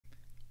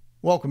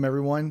Welcome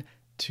everyone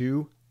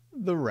to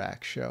the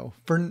Rack Show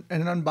for an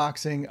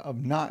unboxing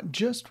of not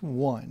just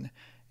one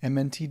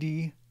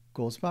MNTD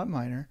Goldspot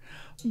miner,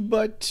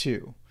 but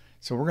two.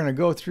 So we're going to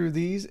go through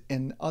these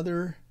and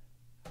other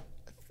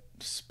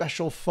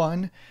special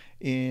fun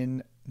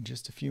in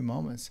just a few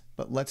moments.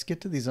 But let's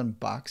get to these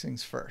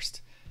unboxings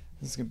first.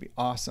 This is going to be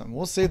awesome.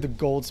 We'll save the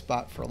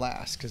Goldspot for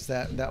last because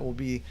that will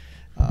be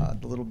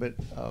the little bit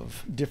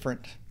of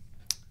different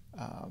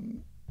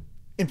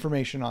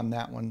information on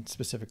that one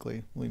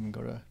specifically. We'll even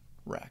go to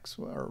Racks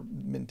or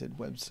Minted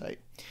website.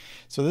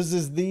 So this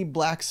is the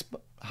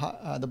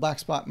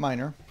Blackspot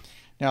Miner.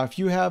 Now, if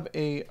you have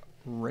a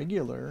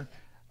regular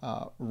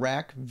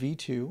Rack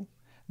V2,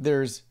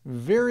 there's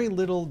very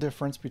little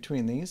difference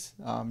between these.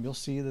 You'll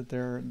see that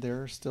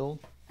there are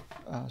still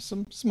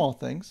some small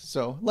things.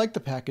 So like the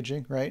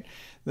packaging, right?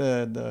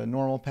 The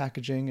normal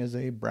packaging is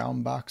a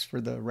brown box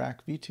for the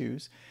Rack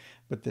V2s,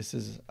 but this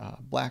is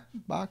a black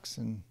box,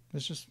 and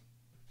it's just,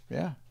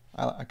 yeah,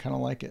 I kind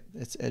of like it.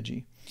 It's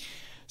edgy.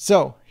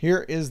 So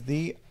here is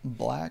the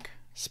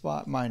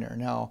Blackspot Miner.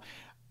 Now,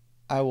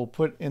 I will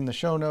put in the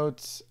show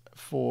notes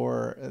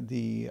for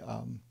the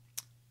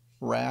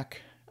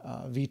Rack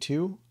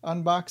V2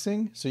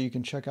 unboxing, so you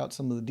can check out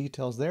some of the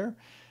details there.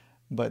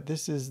 But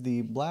this is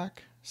the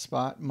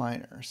Blackspot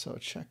Miner, so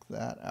check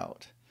that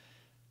out.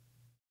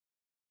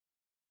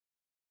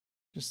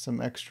 Just some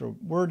extra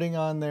wording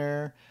on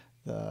there.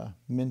 The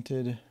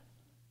minted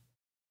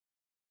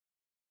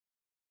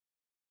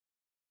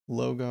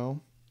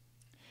logo.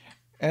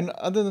 And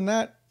other than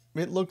that,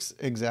 it looks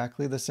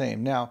exactly the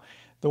same. Now,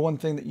 the one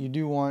thing that you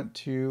do want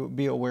to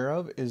be aware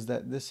of is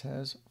that this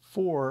has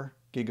 4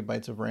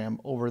 gigabytes of RAM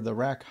over the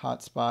Rack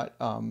Hotspot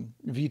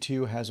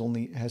V2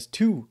 has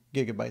 2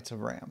 gigabytes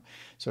of RAM.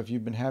 So if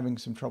you've been having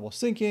some trouble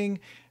syncing,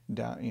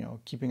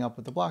 keeping up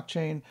with the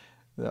blockchain,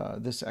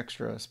 this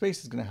extra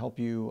space is going to help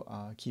you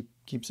keep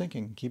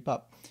syncing, keep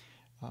up.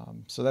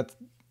 So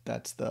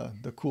that's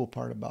the cool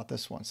part about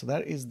this one. So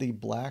that is the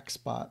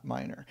Blackspot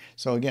Miner.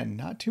 So again,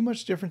 not too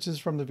much differences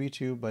from the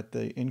V2, but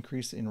the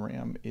increase in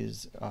RAM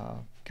is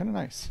kind of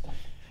nice.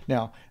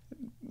 Now,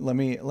 let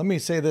me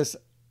say this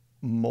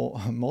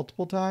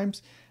multiple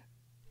times.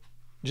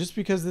 Just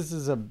because this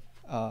is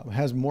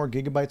has more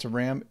gigabytes of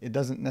RAM, it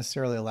doesn't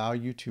necessarily allow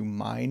you to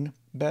mine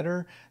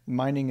better.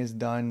 Mining is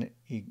done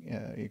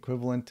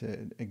equivalent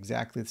to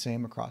exactly the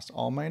same across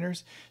all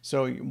miners.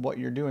 So what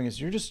you're doing is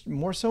you're just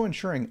more so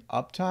ensuring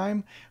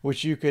uptime,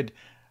 which you could,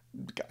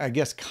 I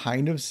guess,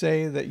 kind of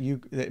say that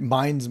it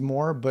mines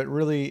more, but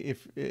really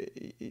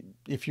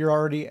if you're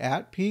already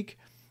at peak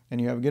and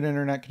you have a good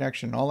internet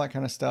connection and all that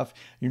kind of stuff,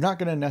 you're not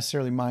going to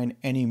necessarily mine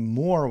any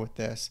more with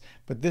this,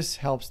 but this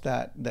helps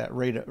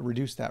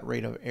reduce that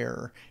rate of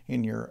error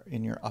in your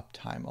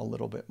uptime a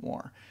little bit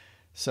more.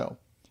 So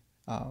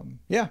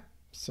yeah,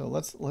 so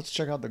let's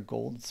check out the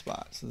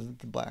Goldspot. So this is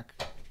the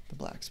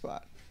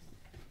Blackspot.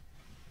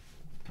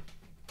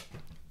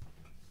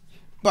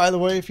 By the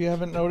way, if you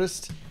haven't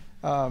noticed,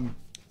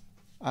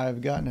 I've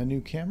gotten a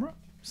new camera.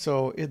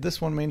 So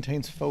this one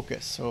maintains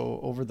focus.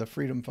 So over the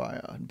Freedom Fi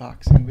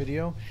unboxing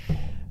video,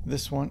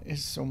 this one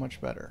is so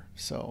much better.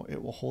 So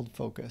it will hold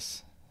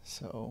focus.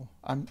 So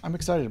I'm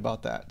excited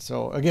about that.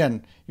 So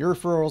again, your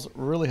referrals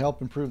really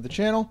help improve the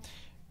channel,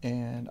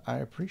 and I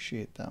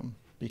appreciate them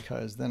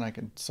because then I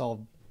can solve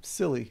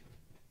silly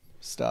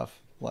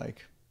stuff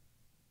like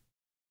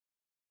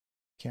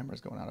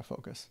camera's going out of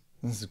focus.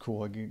 This is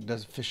cool. It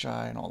does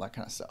fisheye and all that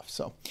kind of stuff.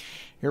 So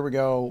here we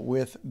go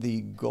with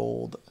the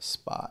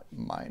Goldspot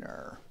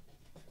Miner.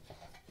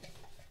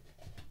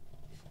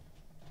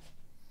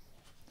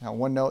 Now,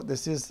 one note,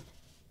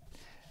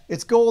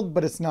 it's gold,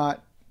 but it's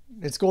not,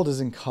 it's gold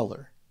as in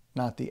color,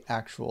 not the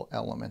actual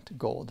element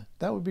gold.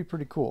 That would be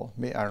pretty cool.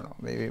 I don't know,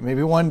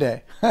 maybe one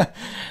day.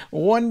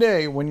 One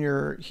day when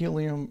your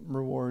Helium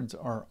rewards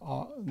are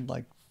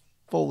like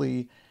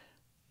fully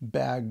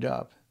bagged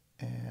up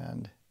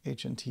and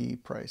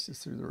HNT price is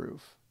through the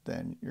roof,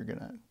 then you're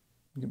gonna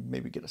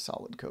maybe get a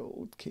solid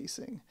gold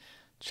casing.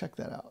 Check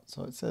that out.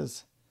 So it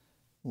says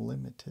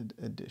limited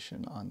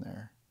edition on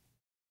there.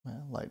 My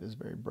light is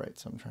very bright,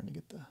 so I'm trying to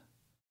get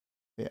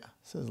yeah, it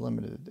says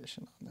limited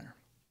edition on there.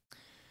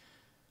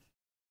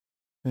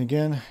 And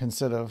again,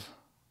 instead of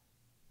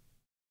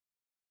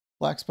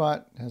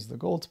Blackspot, it has the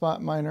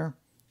Goldspot Miner.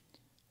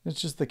 It's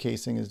just the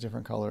casing is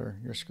different color.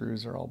 Your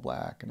screws are all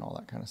black and all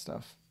that kind of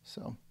stuff.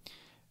 So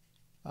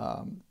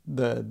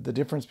the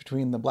difference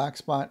between the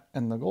Blackspot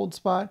and the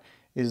Goldspot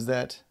is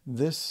that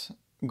this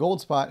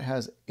Goldspot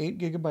has 8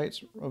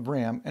 gigabytes of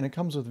RAM and it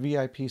comes with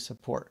VIP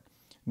support.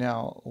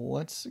 Now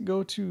let's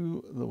go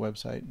to the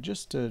website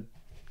just to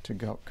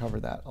cover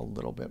that a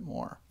little bit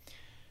more.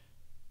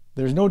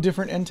 There's no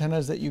different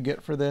antennas that you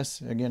get for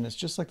this. Again, it's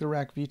just like the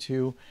Rack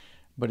V2,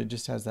 but it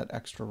just has that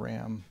extra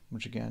RAM,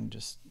 which again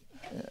just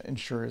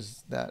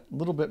ensures that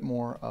little bit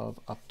more of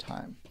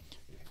uptime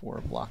for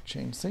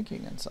blockchain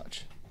syncing and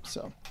such.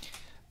 So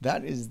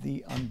that is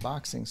the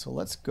unboxing. So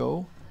let's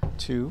go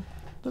to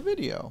the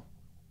video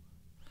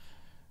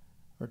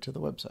or to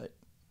the website.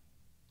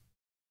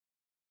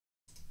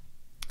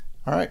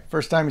 All right,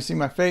 first time you see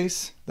my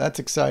face. That's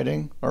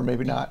exciting, or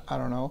maybe not. I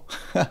don't know.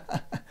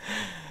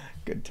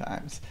 Good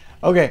times.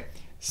 Okay,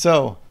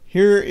 so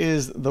here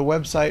is the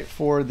website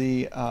for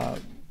the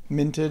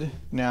minted.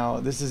 Now,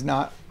 this is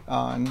not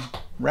on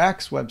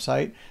Rack's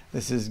website.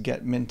 This is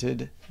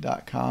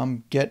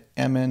getminted.com,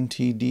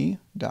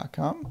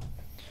 getmntd.com.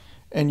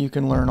 And you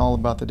can learn all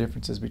about the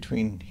differences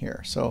between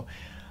here. So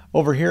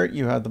over here,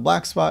 you have the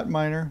Blackspot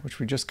Miner, which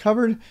we just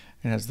covered.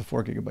 It has the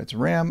 4 gigabytes of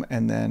RAM,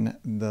 and then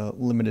the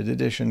limited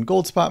edition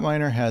Goldspot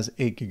Miner has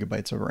 8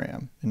 gigabytes of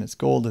RAM, and its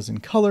gold is in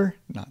color,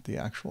 not the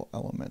actual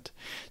element.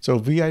 So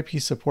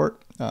VIP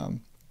support,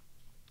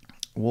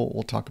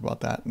 we'll talk about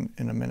that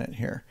in a minute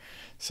here.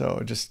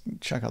 So just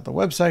check out the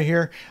website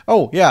here.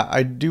 Oh yeah,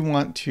 I do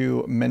want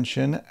to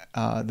mention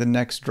the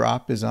next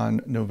drop is on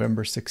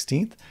November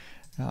 16th.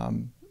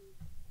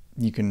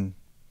 You can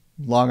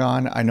log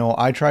on. I know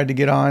I tried to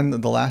get on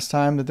the last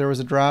time that there was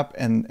a drop,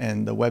 and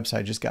the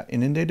website just got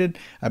inundated.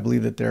 I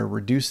believe that they're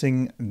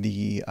reducing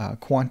the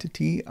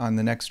quantity on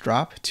the next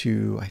drop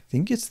to, I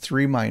think it's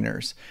 3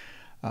 miners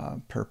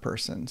per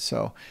person.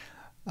 So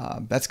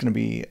that's going to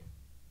be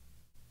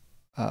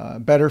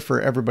better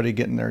for everybody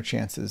getting their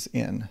chances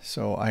in.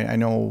 So I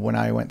know when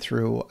I went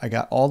through, I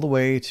got all the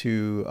way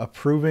to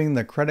approving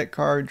the credit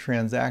card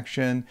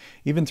transaction,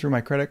 even through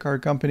my credit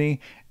card company,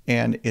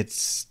 and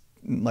it's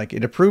like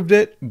it approved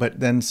it,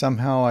 but then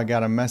somehow I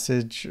got a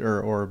message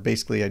or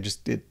basically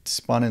it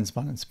spun and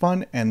spun and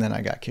spun, and then I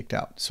got kicked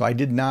out. So I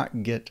did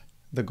not get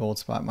the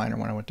Goldspot Miner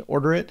when I went to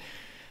order it.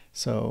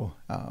 So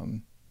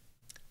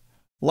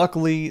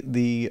luckily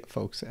the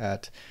folks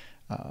at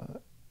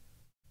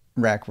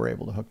Rack were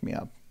able to hook me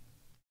up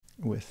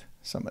with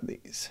some of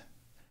these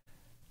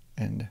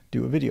and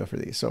do a video for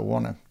these. So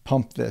want to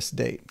pump this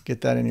date, get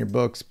that in your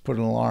books, put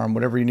an alarm,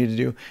 whatever you need to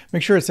do.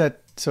 Make sure it's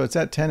at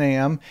 10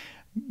 a.m.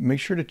 Make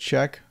sure to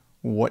check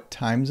what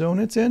time zone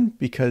it's in,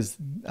 because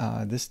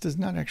this does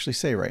not actually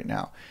say right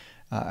now.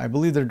 I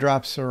believe their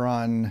drops are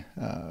on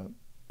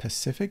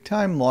Pacific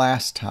time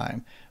last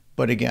time,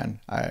 but again,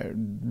 I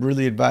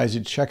really advise you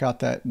to check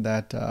out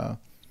the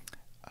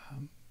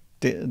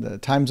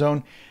time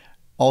zone.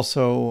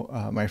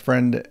 Also, my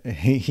friend,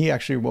 he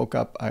actually woke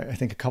up, I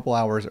think, a couple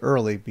hours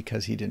early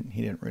because he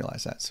didn't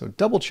realize that. So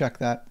double check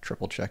that,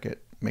 triple check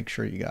it, make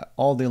sure you got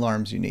all the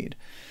alarms you need.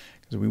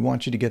 We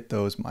want you to get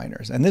those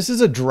miners. And this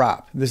is a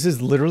drop. This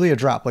is literally a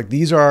drop. Like,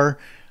 these are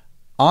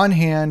on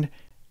hand.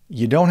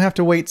 You don't have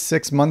to wait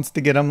 6 months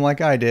to get them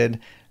like I did.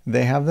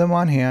 They have them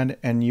on hand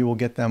and you will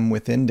get them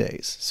within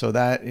days. So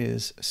that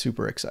is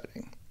super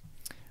exciting.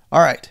 All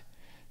right.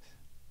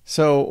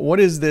 So what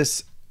is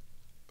this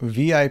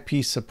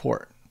VIP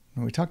support?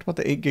 We talked about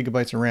the 8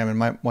 gigabytes of RAM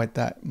and why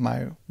that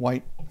might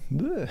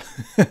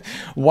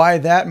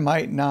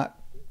not,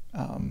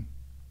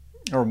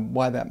 or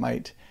why that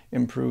might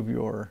improve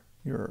your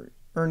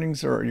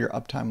earnings or your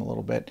uptime a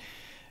little bit.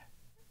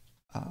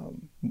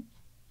 But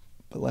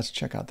let's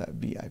check out that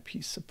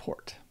VIP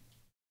support.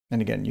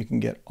 And again, you can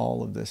get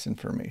all of this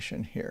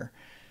information here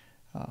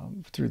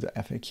through the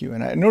FAQ.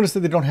 And I noticed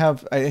that they don't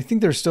have, I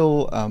think they're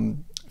still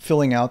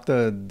filling out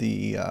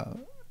the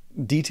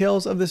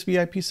details of this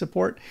VIP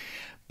support.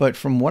 But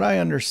from what I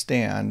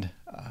understand,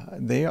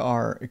 they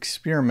are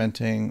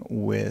experimenting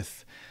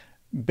with,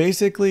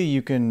 basically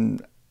you can,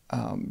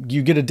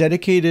 you get a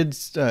dedicated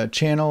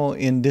channel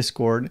in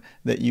Discord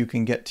that you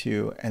can get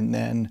to, and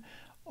then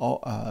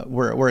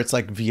where it's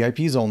like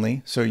VIPs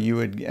only. So you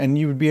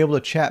would be able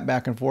to chat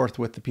back and forth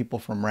with the people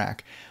from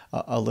Rack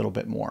a little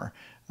bit more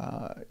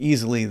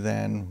easily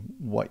than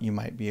what you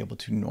might be able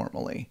to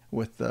normally.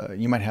 With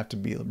you might have to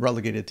be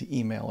relegated to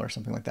email or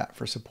something like that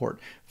for support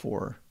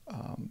for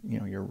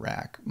your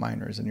Rack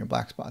miners and your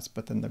Blackspots.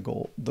 But then the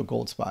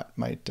Goldspot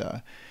might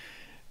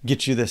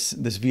get you this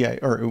VIP,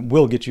 or it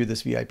will get you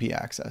this VIP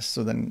access.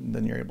 So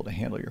then you're able to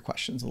handle your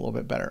questions a little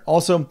bit better.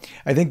 Also,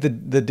 I think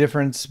the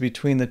difference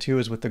between the two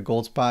is with the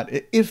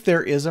Goldspot, if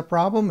there is a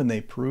problem and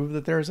they prove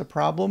that there is a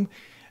problem,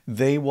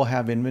 they will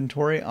have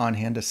inventory on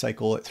hand to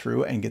cycle it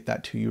through and get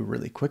that to you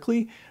really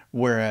quickly.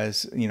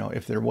 Whereas,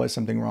 if there was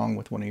something wrong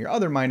with one of your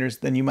other miners,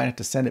 then you might have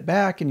to send it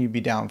back and you'd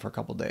be down for a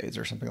couple days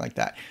or something like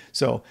that.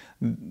 So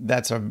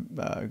that's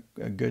a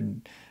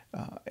good,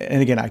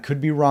 and again, I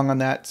could be wrong on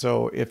that.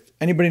 So if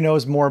anybody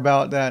knows more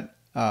about that,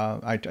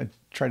 I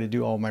try to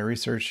do all my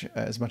research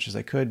as much as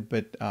I could,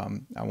 but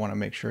I want to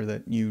make sure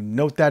that you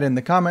note that in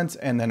the comments,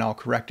 and then I'll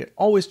correct it.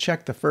 Always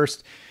check the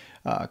first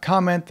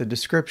comment, the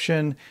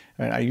description,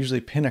 and I usually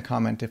pin a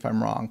comment if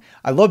I'm wrong.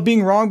 I love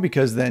being wrong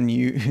because then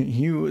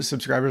you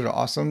subscribers are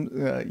awesome.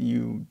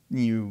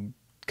 You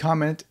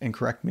comment and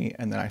correct me,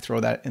 and then I throw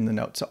that in the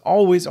notes. So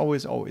always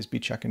be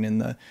checking in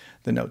the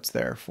notes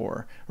there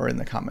or in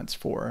the comments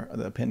for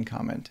the pinned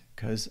comment,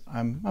 because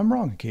I'm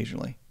wrong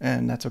occasionally,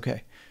 and that's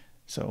okay.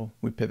 So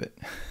we pivot.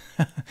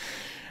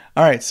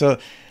 All right, so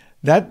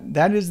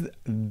that is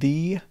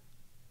the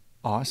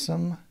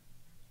awesome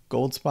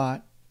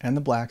Goldspot and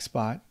the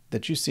Blackspot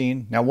that you've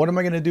seen. Now, what am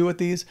I going to do with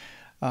these?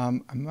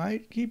 I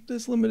might keep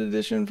this limited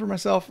edition for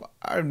myself.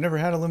 I've never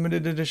had a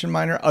limited edition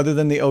miner other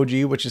than the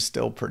OG, which is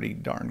still pretty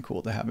darn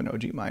cool to have an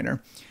OG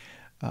miner.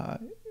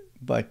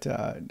 But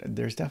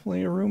there's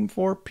definitely a room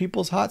for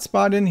people's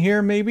hotspot in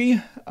here,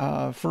 maybe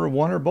for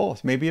one or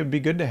both. Maybe it'd be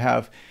good to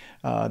have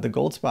the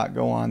Goldspot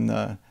go on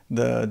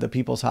the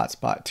people's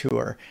hotspot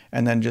tour,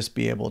 and then just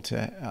be able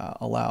to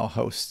allow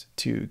hosts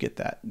to get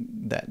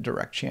that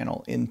direct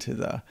channel into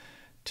the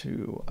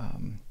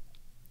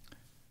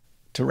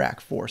to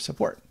rack 4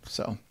 support.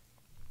 So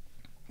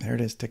there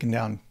it is, ticking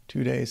down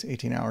 2 days,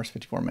 18 hours,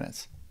 54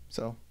 minutes.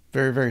 So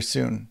very, very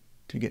soon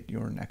to get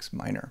your next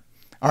miner.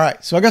 All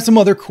right, so I got some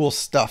other cool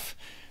stuff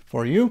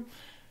for you,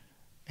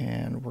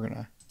 and we're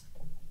gonna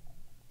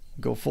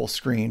go full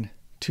screen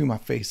to my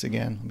face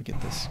again. Let me get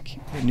this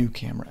new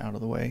camera out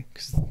of the way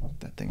because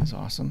that thing is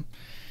awesome.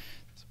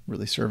 It's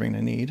really serving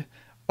a need.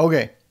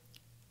 Okay,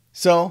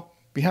 so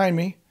behind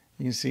me,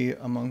 you can see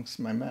amongst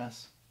my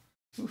mess,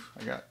 oof,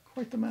 I got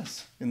quite the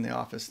mess in the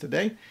office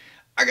today.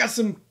 I got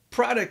some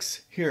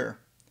products here.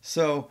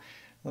 So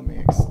let me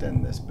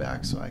extend this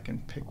back so I can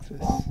pick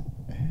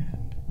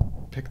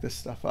this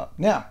stuff up.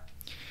 Now,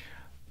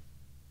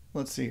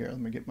 let's see here. Let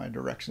me get my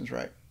directions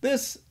right.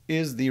 This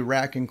is the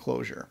rack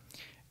enclosure,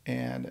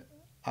 and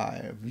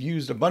I've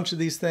used a bunch of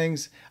these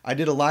things. I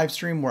did a live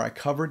stream where I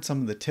covered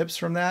some of the tips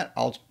from that.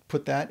 I'll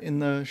put that in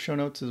the show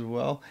notes as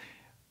well.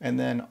 And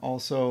then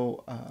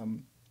also,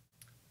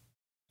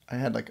 I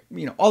had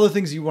all the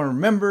things you want to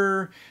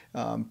remember,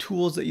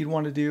 tools that you'd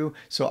want to do.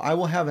 So I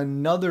will have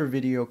another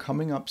video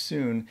coming up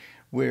soon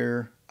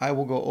where I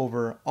will go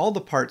over all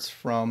the parts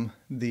from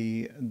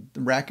the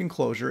rack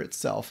enclosure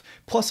itself.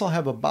 Plus I'll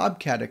have a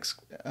Bobcat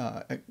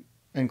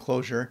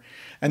enclosure,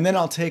 and then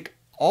I'll take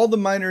all the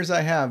miners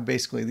I have,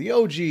 basically the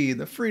OG,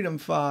 the Freedom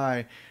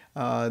Fi,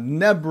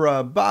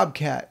 Nebra,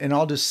 Bobcat, and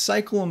I'll just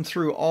cycle them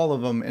through all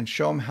of them and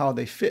show them how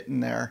they fit in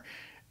there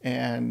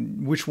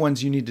and which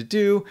ones you need to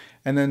do.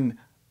 And then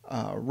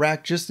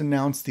Rack just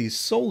announced these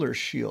solar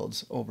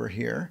shields over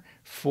here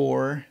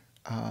for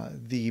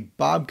the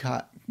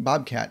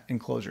Bobcat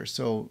enclosure.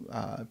 So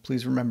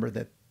please remember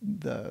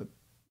that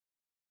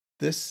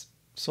this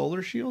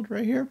solar shield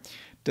right here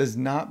does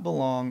not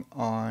belong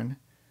on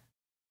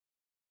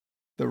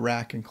the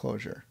rack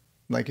enclosure.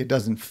 Like, it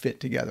doesn't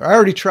fit together. I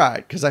already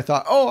tried because I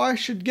thought, oh, I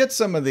should get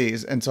some of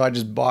these. And so I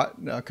just bought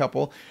a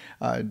couple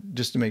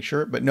just to make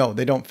sure. But no,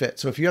 they don't fit.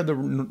 So if you have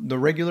the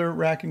regular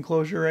rack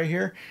enclosure right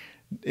here,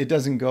 it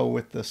doesn't go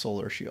with the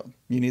solar shield.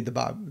 You need the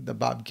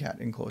Bobcat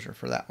enclosure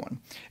for that one.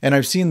 And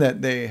I've seen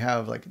that they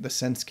have like the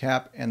Sense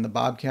Cap and the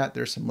Bobcat.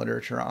 There's some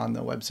literature on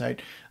the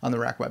website, on the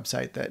Rack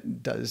website,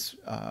 that does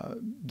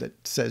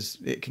that says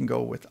it can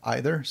go with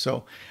either.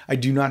 So I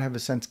do not have a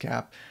Sense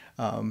Cap.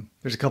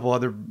 There's a couple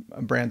other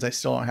brands I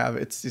still don't have.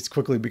 It's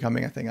quickly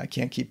becoming a thing. I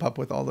can't keep up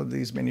with all of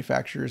these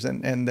manufacturers,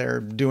 and they're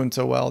doing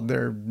so well.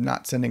 They're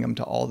not sending them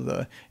to all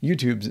the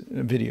YouTube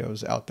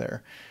videos out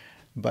there.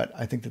 But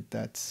I think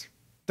that's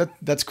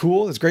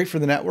cool. It's great for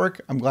the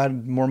network. I'm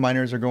glad more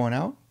miners are going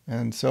out.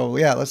 And so,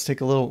 yeah, let's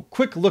take a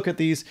quick look at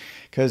these,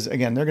 because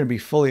again, they're going to be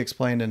fully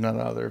explained in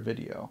another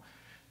video.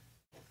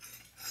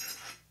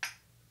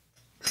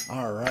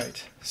 All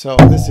right. So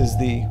this is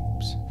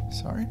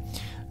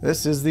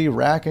the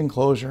rack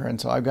enclosure.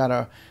 And so I've got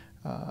a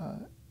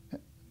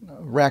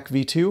rack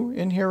V2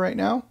 in here right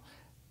now,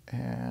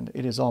 and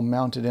it is all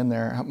mounted in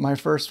there. My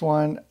first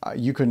one,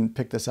 you couldn't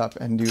pick this up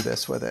and do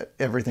this with it.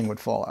 Everything would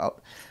fall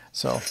out.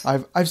 So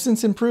I've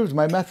since improved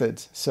my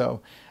methods.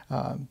 So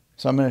I'm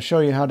going to show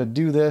you how to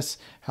do this,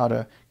 how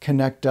to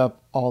connect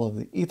up all of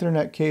the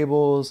Ethernet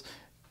cables,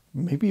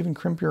 maybe even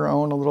crimp your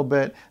own a little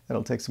bit.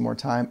 That'll take some more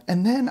time.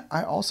 And then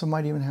I also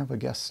might even have a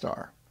guest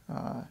star,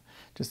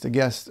 just a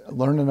guest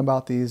learning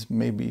about these,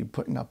 maybe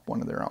putting up one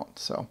of their own.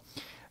 So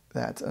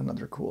that's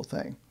another cool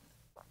thing.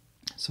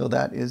 So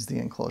that is the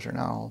enclosure.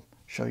 Now I'll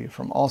show you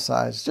from all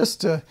sides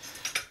just to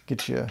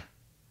get you.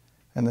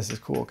 And this is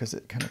cool because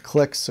it kind of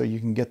clicks so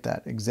you can get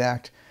that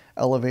exact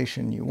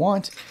elevation you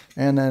want,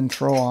 and then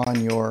throw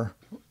on your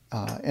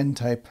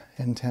N-type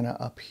antenna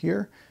up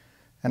here.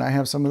 And I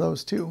have some of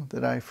those too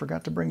that I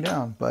forgot to bring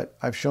down, but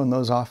I've shown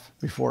those off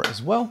before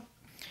as well.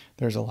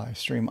 There's a live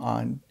stream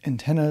on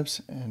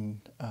antennas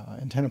and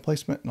antenna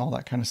placement and all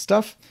that kind of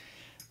stuff.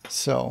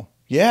 So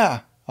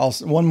yeah,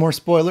 one more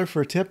spoiler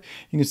for a tip.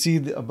 You can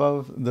see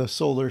above the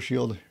solar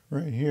shield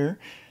right here,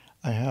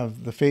 I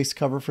have the face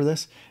cover for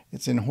this.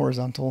 It's in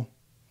horizontal.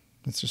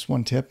 That's just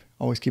one tip.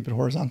 Always keep it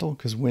horizontal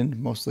because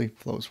wind mostly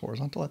flows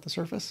horizontal at the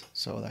surface.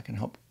 So that can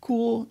help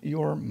cool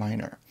your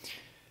miner.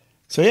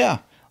 So yeah,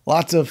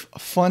 lots of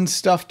fun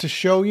stuff to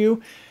show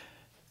you.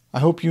 I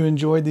hope you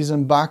enjoyed these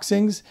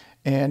unboxings.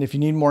 And if you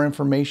need more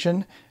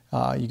information,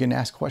 you can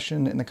ask a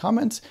question in the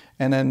comments,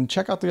 and then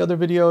check out the other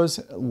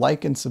videos,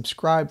 like and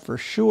subscribe for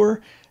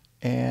sure.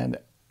 And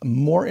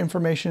more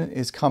information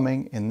is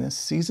coming in this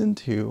season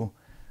 2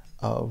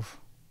 of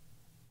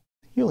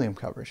Helium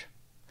coverage.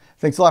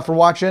 Thanks a lot for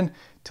watching.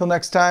 Till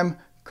next time,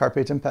 Carpe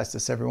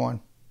Tempestus,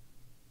 everyone.